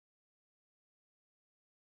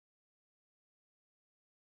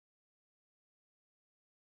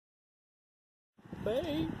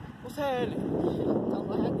Hey, what's happening? Don't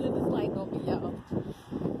know how good this light gonna be, y'all.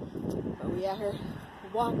 But we out here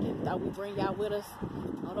walking. Thought we'd bring y'all with us.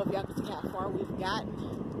 I don't know if y'all can see how far we've gotten.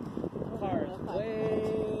 Cars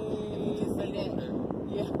way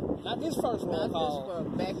Yeah. Not this first one. Not this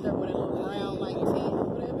one. Back there with a little round like 10,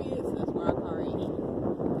 whatever it is. That's where our car is.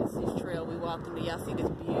 That's this trail we walked through. Y'all see this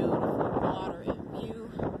beautiful water and view.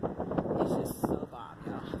 It's just so bomb,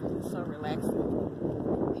 y'all. It's so relaxing.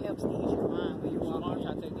 It helps ease your mind when you're walking. I'm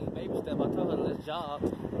trying to take these baby steps. I told her let's jog.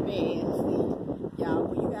 Man, see, y'all,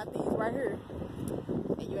 when you got these right here,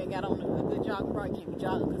 and you ain't got on a good jogging bra, you can't be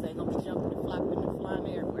jogging because they gonna be jumping and flopping and flying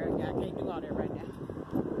everywhere. Y'all can't do all that right now.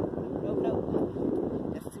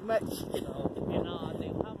 No, that's too much. And I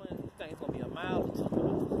think how much you think it's gonna be a mile or something?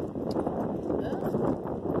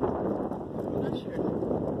 I'm not sure.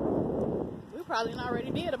 We probably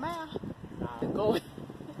already did a mile. Nah, Going.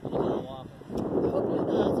 I'm walking. Hope you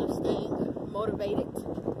guys are staying motivated.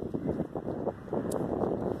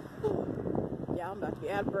 Yeah, I'm about to be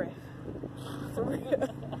out of breath. For real.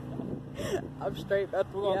 I'm straight about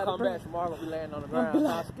to be We're out gonna of come breath. back tomorrow. We'll be laying on the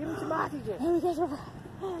ground. Give me some oxygen.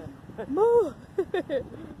 Move.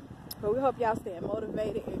 But we hope y'all staying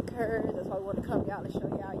motivated, encouraged. That's why we want to come y'all and show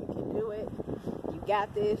y'all you can do it. You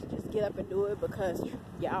got this. Just get up and do it because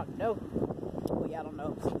y'all know. Well, y'all don't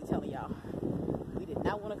know. So we telling y'all. We did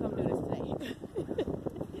not want to come do this today.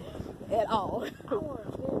 At all.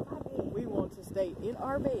 We want to stay in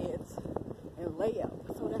our beds and lay out.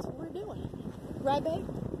 So that's what we're doing. Right, babe?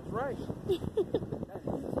 Right. Let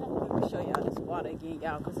me show y'all this water again,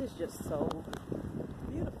 y'all, because it's just so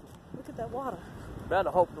beautiful. Look at that water. Better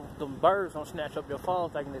hope them birds don't snatch up your phone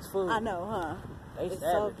thinking it's food. I know, huh? It's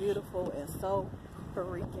so savage. beautiful and so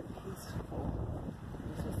freaking peaceful.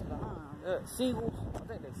 It's just bomb. Seagulls. I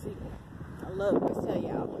think they're seagulls. I love it. Let's tell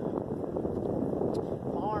y'all.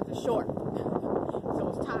 My arms are short, so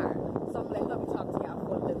it's tired. So I'm gonna let me talk to y'all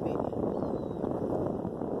for a little bit.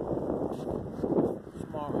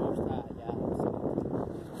 Smart arms tired, y'all.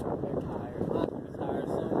 They're tired. I'm gonna be tired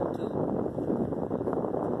soon too.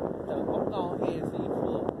 So I'm going ahead and see you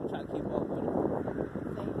full. Try to keep up with it.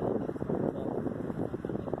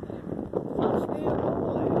 I'm still going.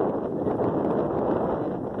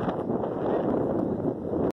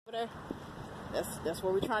 That's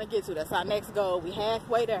where we're trying to get to. That's our next goal. We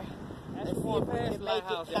halfway there. Let's see if we can make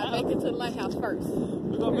it. Gotta make it to the lighthouse first.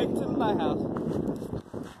 We're gonna make it to the lighthouse.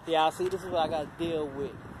 Yeah, see, this is what I gotta deal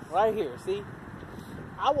with. Right here, see?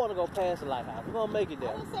 I wanna go past the lighthouse. We're gonna make it I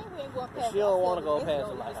there. didn't say we ain't going past it. She don't wanna go Let's past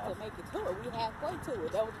the go lighthouse. just to make it to it. We halfway to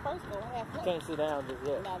it. That was the first goal, halfway. Can't sit down just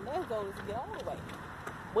yet. Now next goal is to get all the way.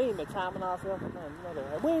 We ain't been timing ourselves.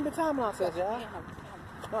 We ain't been timing ourselves, y'all.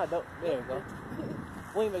 No, I don't. There you go.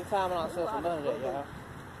 We ain't been timing ourselves for none of that, y'all.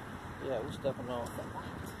 Yeah, we stepping on.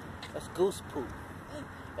 That's goose poop.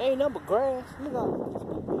 Ain't nothing but grass. Look at all this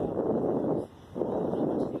poop, y'all.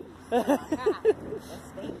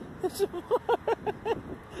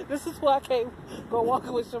 This is why I can't go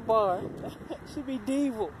walking with Shamar. She be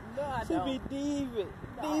diva. No, I She don't. be diva.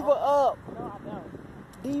 No. Diva up. No, I don't.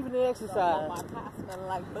 Diva in My exercise. car smelling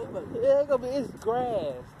like boo-boo. Yeah, it's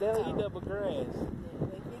grass. They'll eat up with grass. Yeah,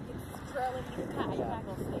 if it gets trailing in your car, you're not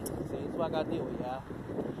going to stay. See, this is what I gotta deal with, y'all.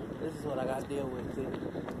 This is what I gotta deal with, see.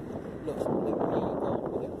 Look,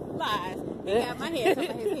 Lies. He got my hand so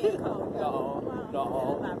my hand cold. No.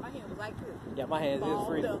 My hand was like this. Yeah, my hands is Balled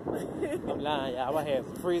freezing. up. I'm lying, y'all. My hands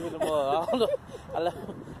freezing the mud.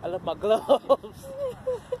 I left my gloves.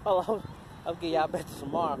 Hold on. I'll get y'all back to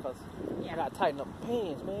tomorrow because I gotta tighten up my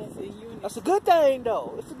pants, man. See, That's a good thing,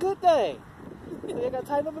 though. It's a good thing. See, I gotta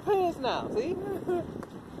tighten up my pants now. See?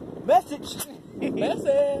 Message.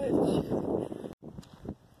 Message.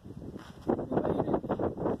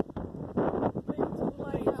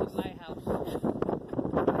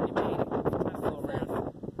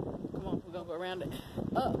 Around it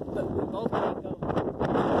up, but we both can't go.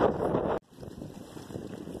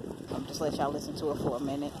 I'm just let y'all listen to it for a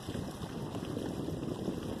minute.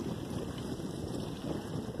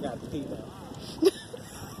 Got to pee now.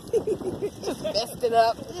 Just messed it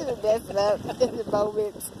up. Just messed it up in the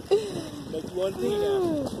moment. Make you want to pee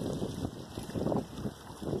now.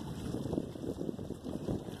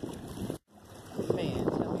 Man,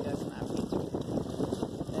 tell me that's not peaceful.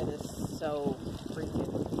 That is so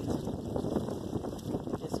freaking peaceful.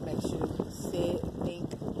 Just makes you sit, think,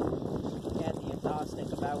 gather your thoughts,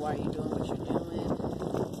 think about why you're doing what you're doing.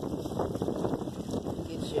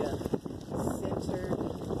 Get you centered.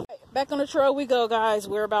 Back on the trail we go, guys.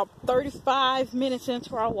 We're about 35 minutes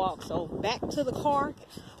into our walk, so back to the car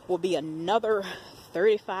will be another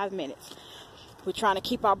 35 minutes. We're trying to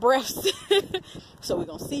keep our breaths. So we're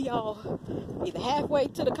going to see y'all either halfway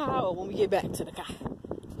to the car or when we get back to the car.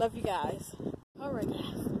 Love you guys. All right,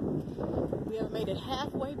 guys. We have made it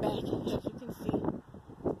halfway back, as you can see.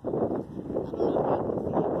 I don't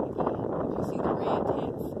know if y'all can see it, but if you see the red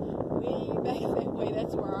tents way back that way,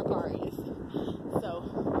 that's where our car is. So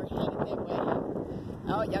we're headed that way.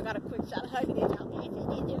 Oh, y'all got a quick shot of Huggy. Did y'all catch it?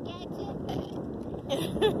 Did you catch it?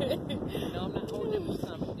 No, I'm not holding it for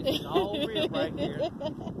something. It's all real right here.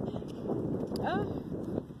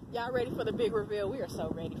 Y'all ready for the big reveal? We are so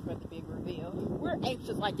ready for the big reveal. We're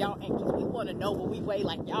anxious like y'all anxious. We want to know what we weigh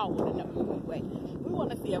like y'all want to know what we weigh. We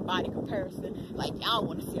want to see a body comparison like y'all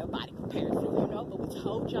want to see a body comparison, you know? But we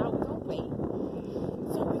told y'all we're going to wait.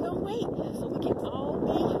 So we're going to wait. So we can all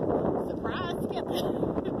be surprised together.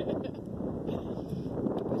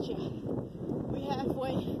 But yeah, we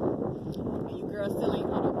halfway. And you girls still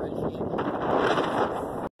ain't on the breath yet.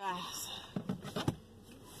 Guys,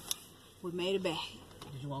 we made it back.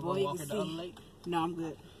 Did you want to go walk at the other lake? No, I'm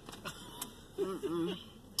good.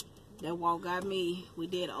 That walk got me. We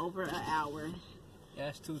did over an hour. Yeah,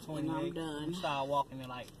 that's 2:28. And I'm done. We started walking at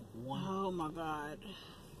like 1. Oh my God.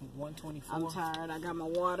 1:24. I'm tired. I got my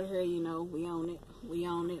water here, you know. We own it. We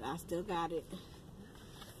own it. I still got it.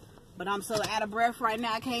 But I'm so out of breath right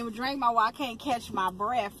now. I can't even drink my water. I can't catch my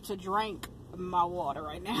breath to drink my water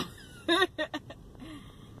right now.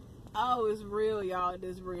 Oh, it's real, y'all. It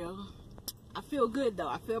is real. I feel good though.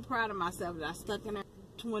 I feel proud of myself that I stuck in there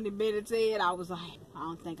 20 minutes in. I was like, I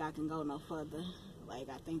don't think I can go no further. Like,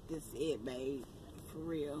 I think this is it, babe. For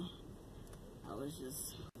real. I was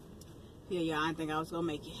just, yeah, I didn't think I was gonna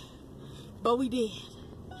make it. But we did.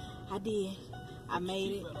 I did. I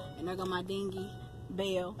made it. And there go my dinghy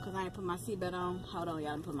bell, because I didn't put my seatbelt on. Hold on,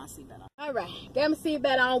 y'all, didn't put my seatbelt on. All right, got my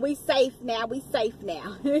seatbelt on. We safe now. We safe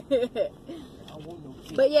now.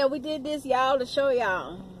 But yeah, we did this, y'all, to show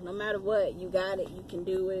y'all. No matter what, you got it. You can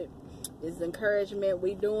do it. It's encouragement.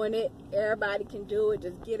 We doing it. Everybody can do it.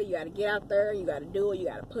 Just get it. You got to get out there. You got to do it. You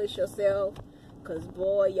got to push yourself. Because,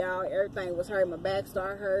 boy, y'all, everything was hurting. My back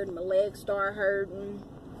started hurting. My legs started hurting.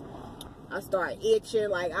 I started itching.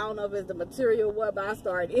 Like, I don't know if it's the material or what, but I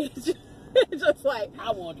started itching. Just like,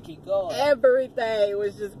 I wanted to keep going. Everything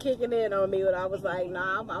was just kicking in on me. But I was like,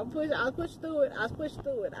 nah, I'll push through it. I pushed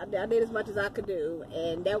through it. I did as much as I could do.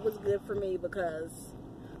 And that was good for me because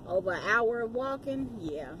over an hour of walking,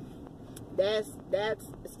 yeah. That's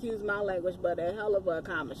excuse my language, but a hell of an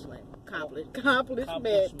accomplishment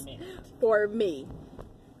for me.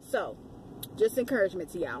 So, just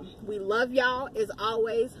encouragement to y'all. We love y'all as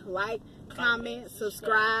always. Like, comment,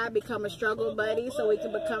 subscribe, become a struggle buddy so we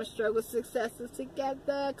can become struggle successes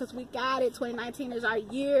together, because we got it. 2019 is our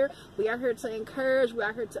year. We are here to encourage. We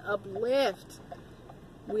are here to uplift.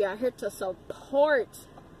 We are here to support.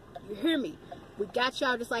 You hear me? We got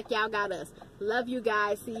y'all just like y'all got us. Love you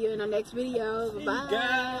guys. See you in the next video.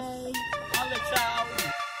 Bye. I'll let y'all.